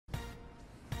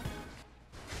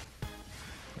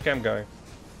Okay, I'm going.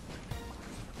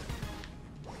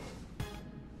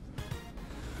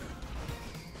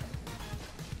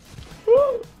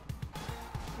 Woo!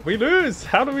 We lose!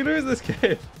 How do we lose this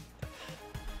game?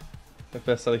 The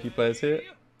best LQ players here.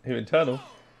 Who internal?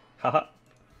 Haha.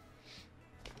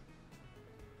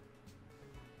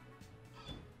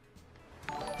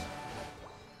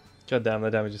 God damn,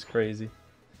 that damage is crazy.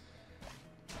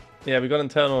 Yeah, we got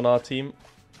internal on our team.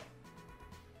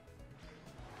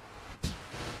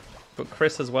 Got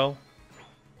Chris as well.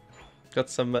 Got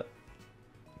some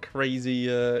crazy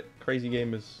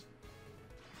gamers.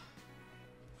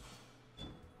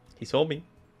 He saw me.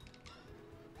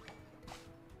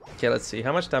 Okay, let's see.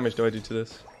 How much damage do I do to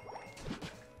this?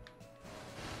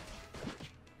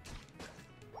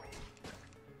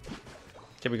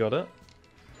 Okay, we got it.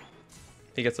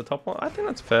 He gets the top one. I think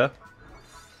that's fair.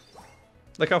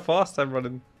 Look how fast I'm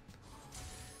running.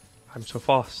 I'm so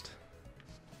fast.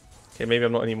 Okay, maybe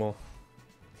I'm not anymore.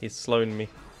 He's slowing me.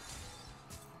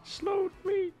 Slowed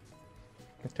me.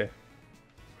 Okay.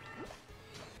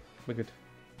 We're good.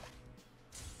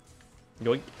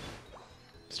 Yoink.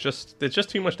 There's just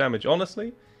too much damage.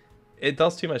 Honestly, it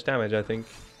does too much damage, I think.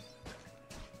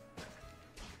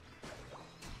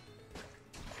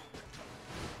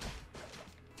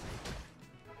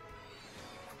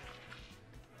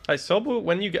 Like Sobu,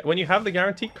 when you have the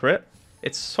guaranteed crit,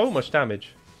 it's so much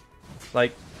damage.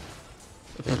 Like,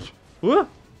 whoa,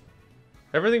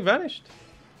 everything vanished.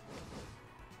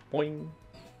 Boing.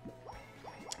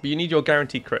 But you need your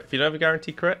guaranteed crit. If you don't have a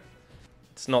guaranteed crit,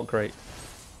 it's not great.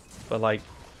 But like,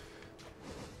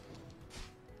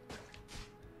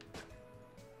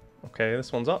 okay,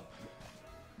 this one's up.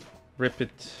 Rip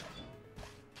it.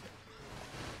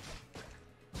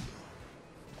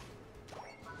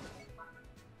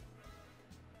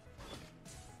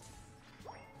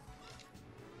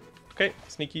 Okay,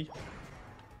 sneaky.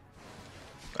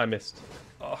 I missed.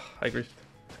 Oh, I griefed.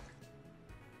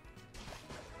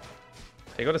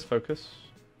 Okay, got his focus.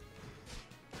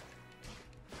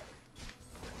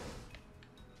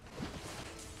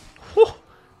 Whoa!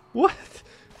 What?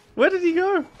 Where did he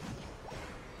go?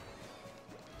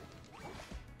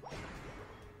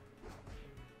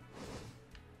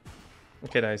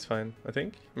 Okay, now he's fine, I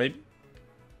think. Maybe?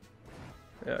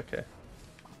 Yeah, okay.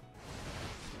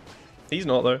 He's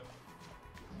not, though.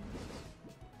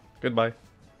 Goodbye.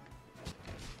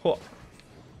 What?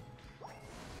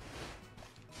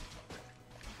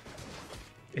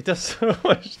 It does so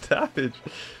much damage.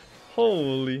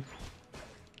 Holy.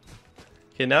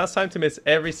 Okay, now it's time to miss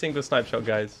every single snipe shot,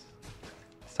 guys.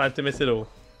 It's time to miss it all.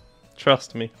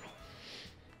 Trust me.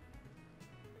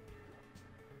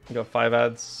 We got 5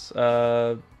 ads.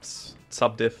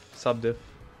 Sub diff.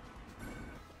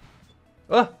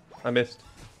 Ah! I missed.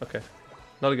 Okay.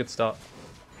 Not a good start.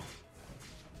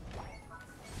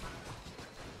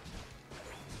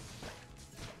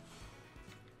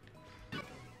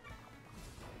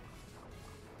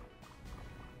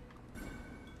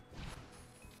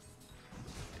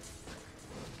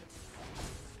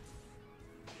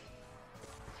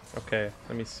 Okay,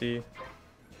 let me see.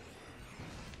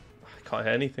 I can't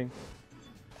hit anything.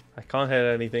 I can't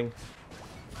hit anything.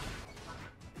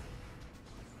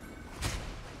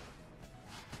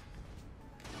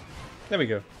 There we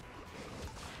go.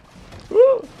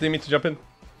 Woo! Didn't mean to jump in.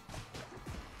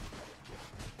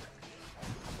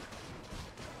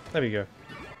 There we go.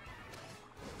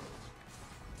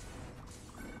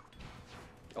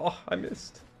 Oh, I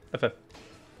missed. FF.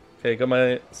 Okay, got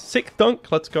my sick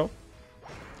dunk. Let's go.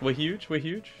 We're huge. We're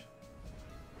huge.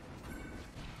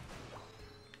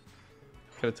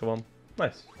 Get it to 1.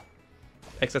 Nice.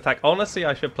 X attack. Honestly,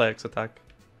 I should play X attack.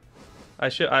 I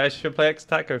should play X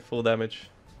attack, go full damage.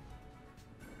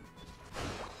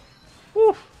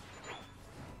 Woo.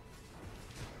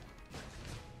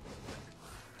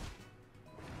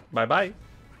 Bye bye.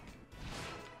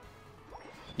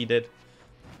 He did.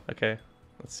 Okay,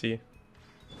 let's see.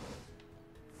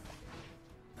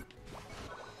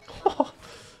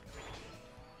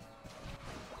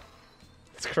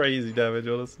 It's crazy damage,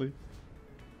 honestly.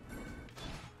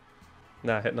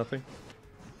 Nah, hit nothing.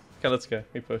 Okay, let's go.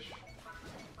 We push.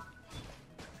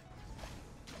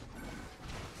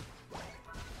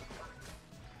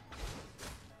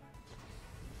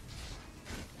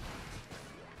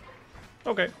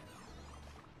 Okay.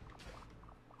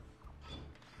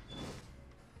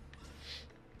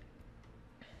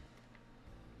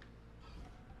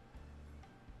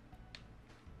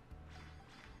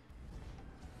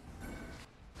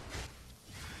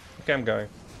 Okay, I'm going.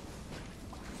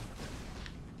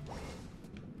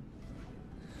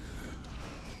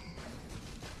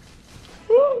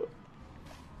 Woo!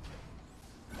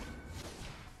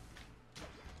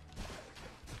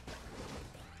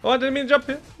 Oh, I didn't mean to jump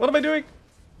here. What am I doing?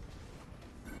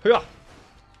 Hoo-yah.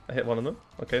 I hit one of them.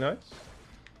 Okay, nice.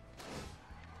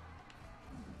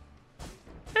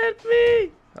 Help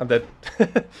me! I'm dead.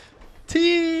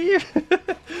 Team!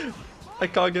 I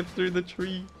can't get through the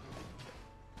tree.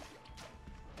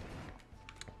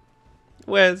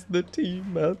 Where's the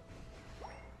team, man?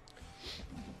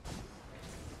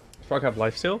 Frog have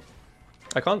lifesteal?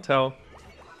 I can't tell.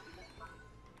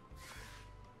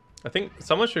 I think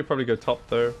someone should probably go top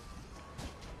though.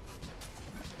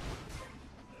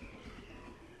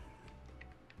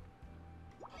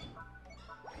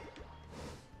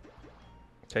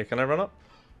 Okay, can I run up?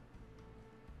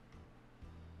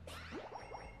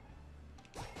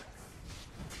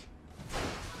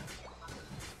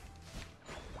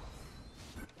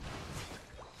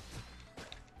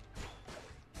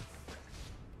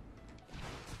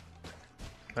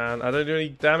 Man, I don't do any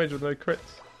damage with no crits.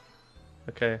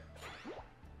 Okay.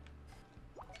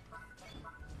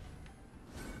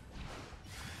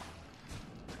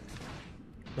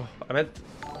 Oh, I meant...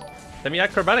 Let me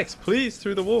acrobatics, please,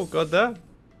 through the wall. God damn.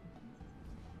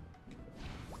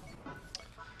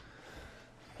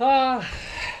 Ah.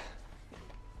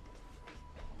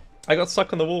 I got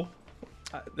stuck on the wall.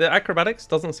 The acrobatics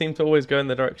doesn't seem to always go in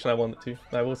the direction I want it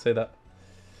to. I will say that.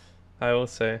 I will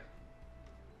say.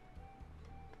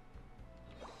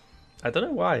 I don't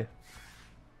know why.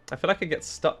 I feel like I get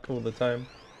stuck all the time.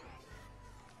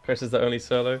 Chris is the only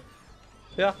solo.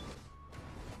 Yeah.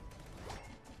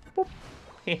 Boop.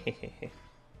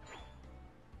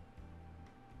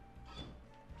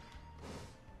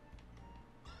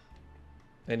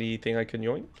 Anything I can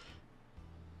yoink?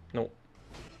 No.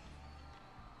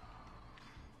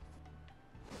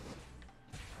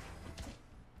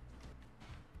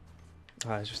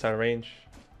 Ah, it's just out of range.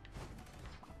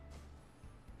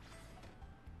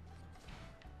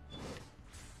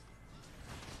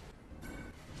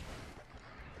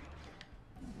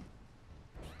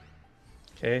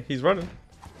 Okay, he's running.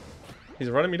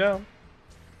 He's running me down.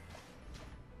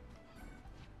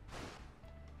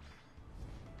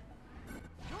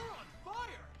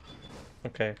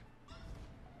 Okay.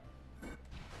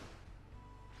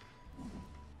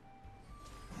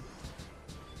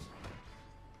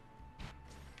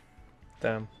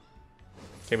 Damn.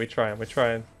 Okay, we're trying, we're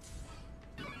trying.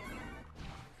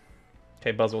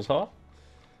 Okay, Buzzwell's hot.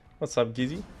 What's up,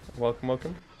 Gizzy? Welcome,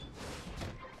 welcome.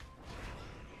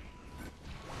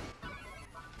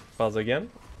 Buzz again.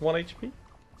 1 HP.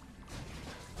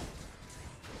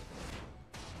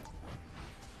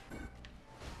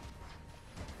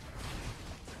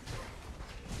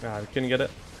 Ah, we couldn't get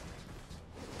it.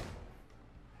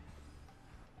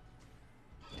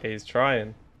 Okay, he's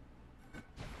trying.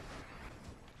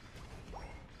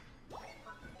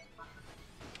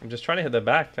 I'm just trying to hit the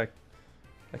back. I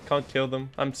can't kill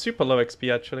them. I'm super low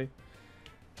XP actually.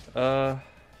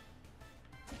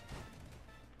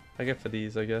 I get for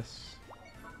these, I guess.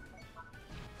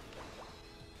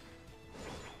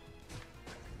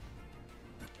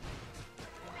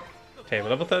 Okay, we're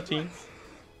level 13.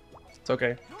 It's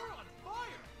okay.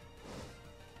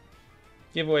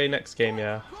 Giveaway next game,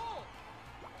 yeah.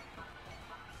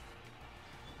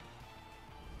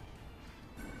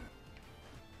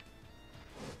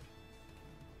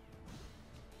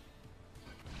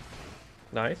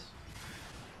 Nice.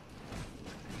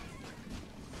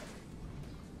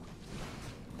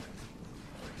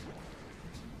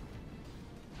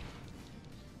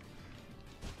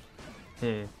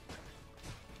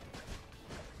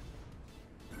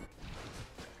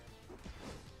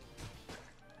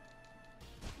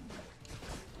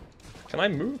 Can I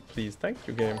move, please? Thank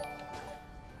you, game.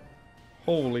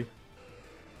 Holy.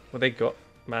 What they got?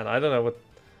 Man, I don't know what...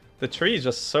 The tree is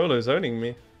just solo zoning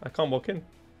me. I can't walk in.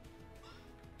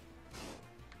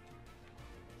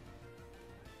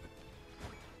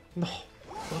 No.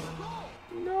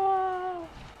 No.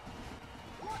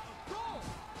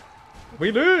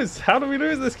 We lose. How do we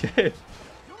lose this game?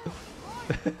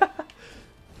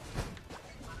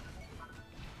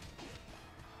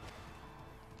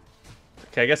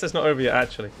 Okay, I guess it's not over yet,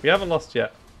 actually. We haven't lost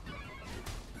yet.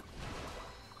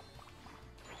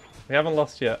 We haven't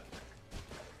lost yet.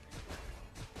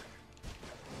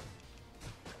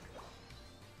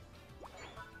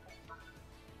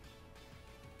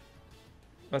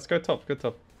 Let's go top, go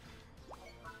top.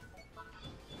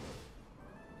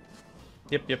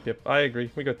 Yep. I agree.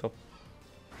 We go top.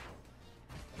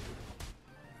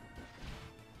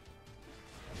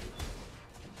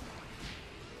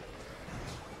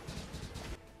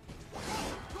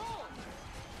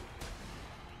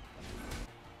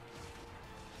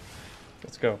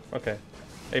 Let's go. Okay.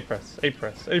 A press.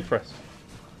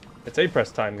 It's A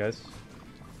press time, guys.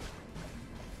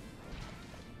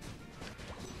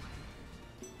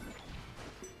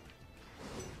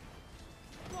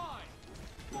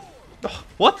 Oh,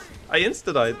 what? I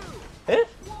insta-died. Eh?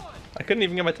 I couldn't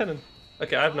even get my 10 in.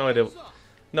 Okay, I have no idea.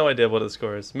 No idea what the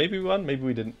score is. Maybe we won, maybe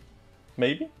we didn't.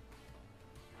 Maybe?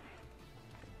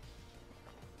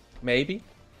 Maybe?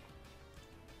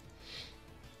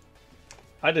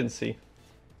 I didn't see.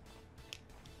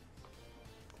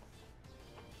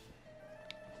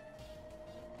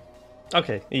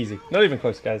 Okay, easy. Not even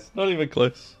close, guys. Not even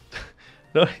close.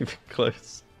 Not even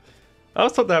close. I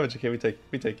was top damage. Okay, we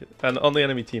take it. And on the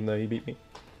enemy team, though, he beat me.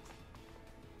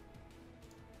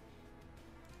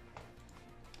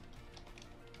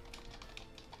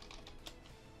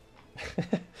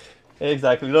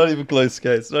 Exactly. Not even close,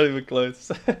 guys. Not even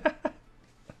close.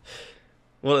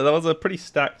 Well, that was a pretty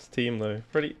stacked team, though.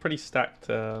 Pretty stacked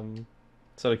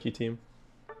solo queue team.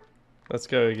 Let's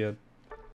go again.